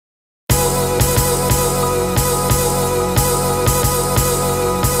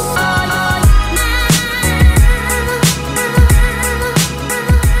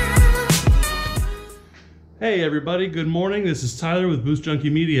everybody, good morning. This is Tyler with Boost Junkie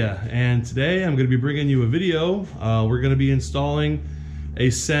Media, and today I'm going to be bringing you a video. We're going to be installing a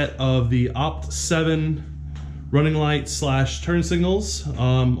set of the Opt7 running lights / turn signals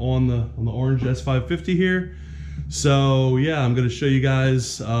on the orange S550 here. So yeah, I'm going to show you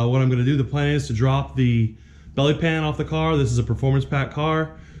guys what I'm going to do. The plan is to drop the belly pan off the car. This is a performance pack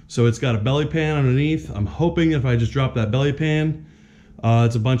car, so it's got a belly pan underneath. I'm hoping if I just drop that belly pan,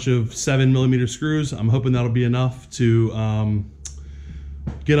 it's a bunch of 7mm screws. I'm hoping that'll be enough to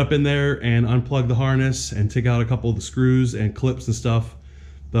get up in there and unplug the harness and take out a couple of the screws and clips and stuff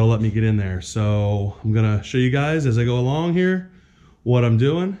that'll let me get in there. So I'm gonna show you guys as I go along here what I'm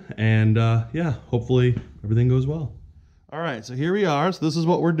doing, and yeah, hopefully everything goes well. All right, so here we are. So this is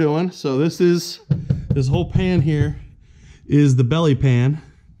what we're doing. So this whole pan here is the belly pan.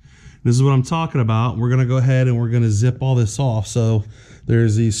 This is what I'm talking about. We're gonna go ahead and we're gonna zip all this off. So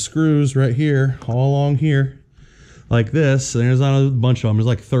there's these screws right here, all along here, like this. And there's not a bunch of them. There's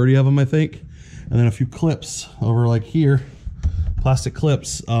like 30 of them, I think. And then a few clips over like here, plastic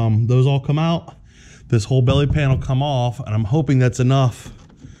clips. Those all come out. This whole belly pan will come off, and I'm hoping that's enough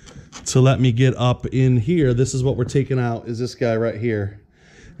to let me get up in here. This is what we're taking out, is this guy right here.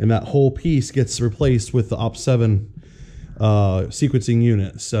 And that whole piece gets replaced with the Opt7 sequencing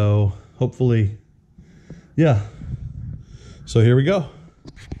unit. So hopefully, yeah. So here we go.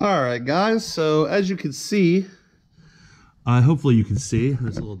 All right, guys. So as you can see, hopefully you can see,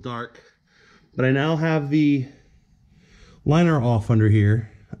 it's a little dark, but I now have the liner off under here.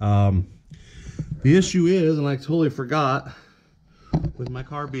 The issue is, and I totally forgot, with my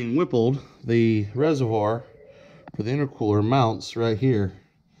car being whippled, the reservoir for the intercooler mounts right here.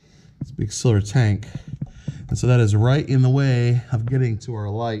 It's a big silver tank. And so that is right in the way of getting to our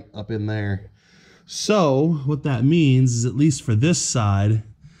light up in there. So what that means is, at least for this side,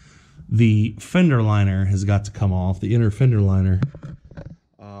 the fender liner has got to come off, the inner fender liner,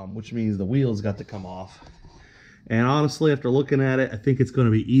 which means the wheels got to come off. And honestly, after looking at it, I think it's going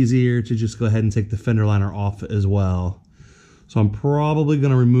to be easier to just go ahead and take the fender liner off as well. So I'm probably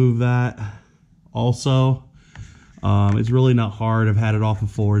going to remove that also. It's really not hard. I've had it off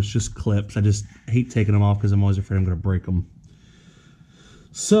before. It's just clips. I just hate taking them off because I'm always afraid I'm going to break them.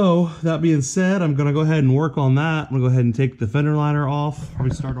 So that being said, I'm going to go ahead and work on that. I'm going to go ahead and take the fender liner off.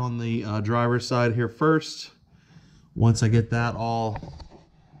 Probably start on the driver's side here first. Once I get that all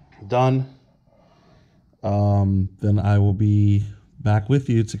done, then I will be back with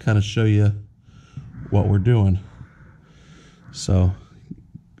you to kind of show you what we're doing. So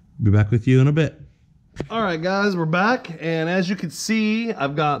be back with you in a bit. All right, guys, we're back, and as you can see,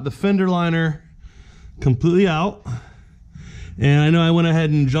 I've got the fender liner completely out. And I know I went ahead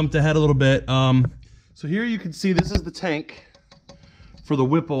and jumped ahead a little bit. So here you can see, this is the tank for the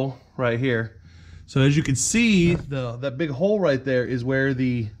Whipple right here. So as you can see, that big hole right there is where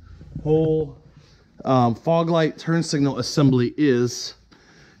the whole fog light turn signal assembly is.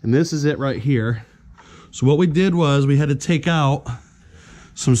 And this is it right here. So what we did was we had to take out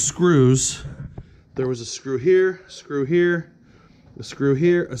some screws. There was a screw here, a screw here, a screw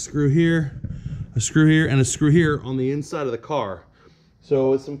here, a screw here, a screw here, and a screw here on the inside of the car.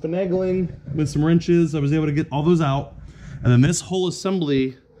 So with some finagling, with some wrenches, I was able to get all those out. And then this whole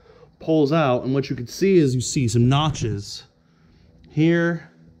assembly pulls out, and what you can see is you see some notches here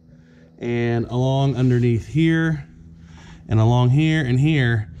and along underneath here and along here and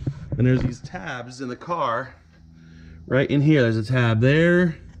here. And there's these tabs in the car right in here. There's a tab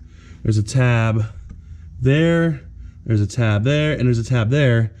there, there's a tab there, there's a tab there, and there's a tab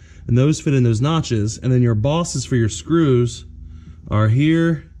there. And those fit in those notches. And then your bosses for your screws are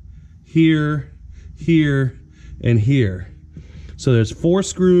here, here, here, and here. So there's 4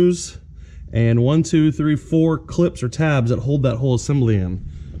 screws and 1, 2, 3, 4 clips or tabs that hold that whole assembly in.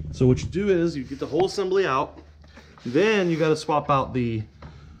 So what you do is you get the whole assembly out, then you got to swap out the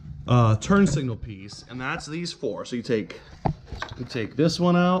turn signal piece, and that's these 4. So you take this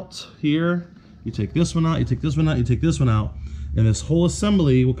one out here, you take this one out, you take this one out, you take this one out, and this whole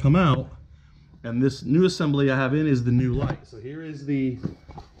assembly will come out. And this new assembly I have in is the new light. So here is the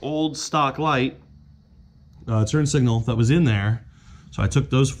old stock light turn signal that was in there. So I took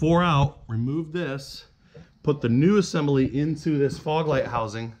those 4 out, removed this, put the new assembly into this fog light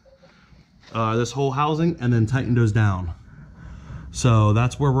housing, this whole housing, and then tightened those down. So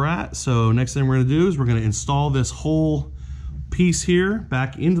that's where we're at. So next thing we're gonna do is we're gonna install this whole piece here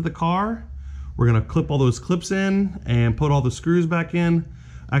back into the car. We're gonna clip all those clips in and put all the screws back in.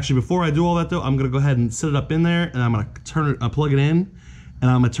 Actually, before I do all that though, I'm gonna go ahead and set it up in there, and I'm gonna plug it in, and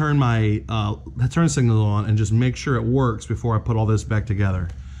I'm gonna turn my turn signal on and just make sure it works before I put all this back together.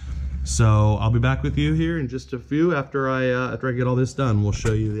 So I'll be back with you here in just a few after I get all this done. We'll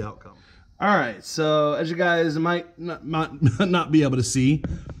show you the outcome. All right, so as you guys might not be able to see,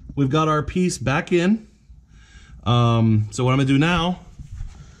 we've got our piece back in. So what I'm gonna do now,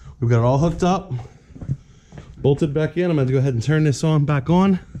 we've got it all hooked up, bolted back in. I'm gonna go ahead and turn this back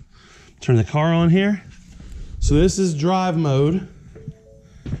on, turn the car on here. So this is drive mode.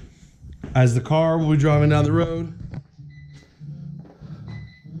 As the car will be driving down the road,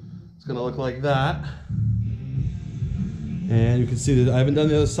 it's gonna look like that. And you can see that I haven't done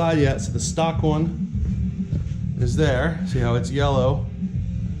the other side yet, so the stock one is there. See how it's yellow?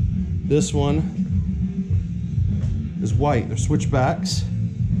 This one is white. They're switchbacks.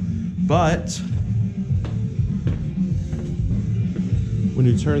 But when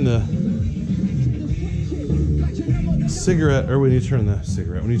you turn the cigarette, or when you turn the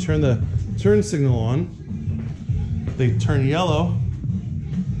cigarette, when you turn the turn signal on, they turn yellow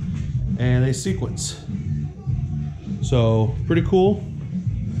and they sequence. So pretty cool.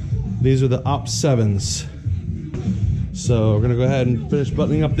 These are the Op 7s. So we're gonna go ahead and finish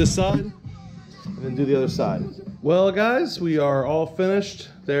buttoning up this side and then do the other side. Well guys, we are all finished.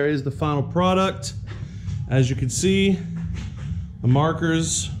 There is the final product. As you can see, the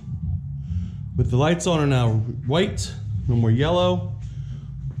markers with the lights on are now white, no more yellow.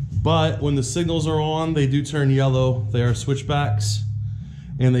 But when the signals are on, they do turn yellow. They are switchbacks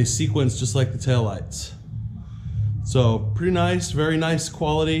and they sequence just like the taillights. So pretty nice, very nice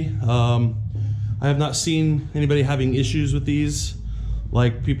quality. I have not seen anybody having issues with these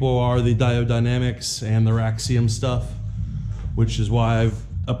like people are the Diode Dynamics and the Raxium stuff, which is why I've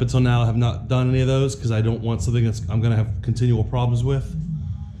up until now have not done any of those, because I don't want something that's I'm gonna have continual problems with.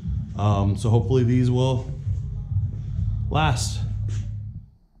 So hopefully these will last.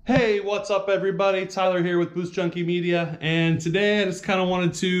 Hey, what's up everybody? Tyler here with Boost Junkie Media, and today I just kind of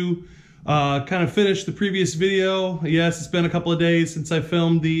wanted to kind of finish the previous video. Yes, it's been a couple of days since I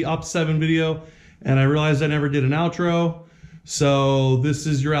filmed the Op 7 video, and I realized I never did an outro. So this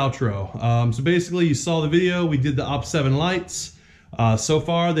is your outro. So basically you saw the video, we did the Op 7 lights. So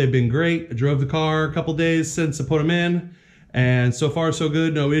far they've been great. I drove the car a couple days since I put them in, and so far so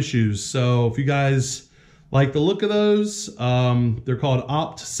good, no issues. So if you guys like the look of those, they're called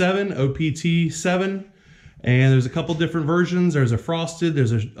Opt 7, OPT 7. And there's a couple different versions. There's a frosted,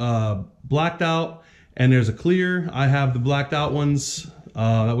 there's a blacked out, and there's a clear. I have the blacked out ones.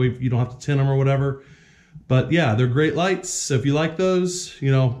 That way you don't have to tint them or whatever. But yeah, they're great lights. So if you like those,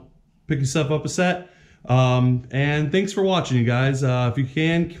 you know, pick yourself up a set. And thanks for watching, you guys. If you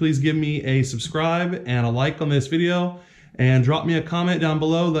can, please give me a subscribe and a like on this video, and drop me a comment down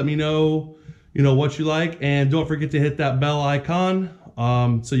below. Let me know, you know, what you like, and don't forget to hit that bell icon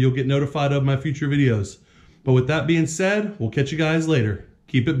so you'll get notified of my future videos. But with that being said, we'll catch you guys later.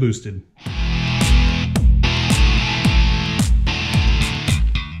 Keep it boosted.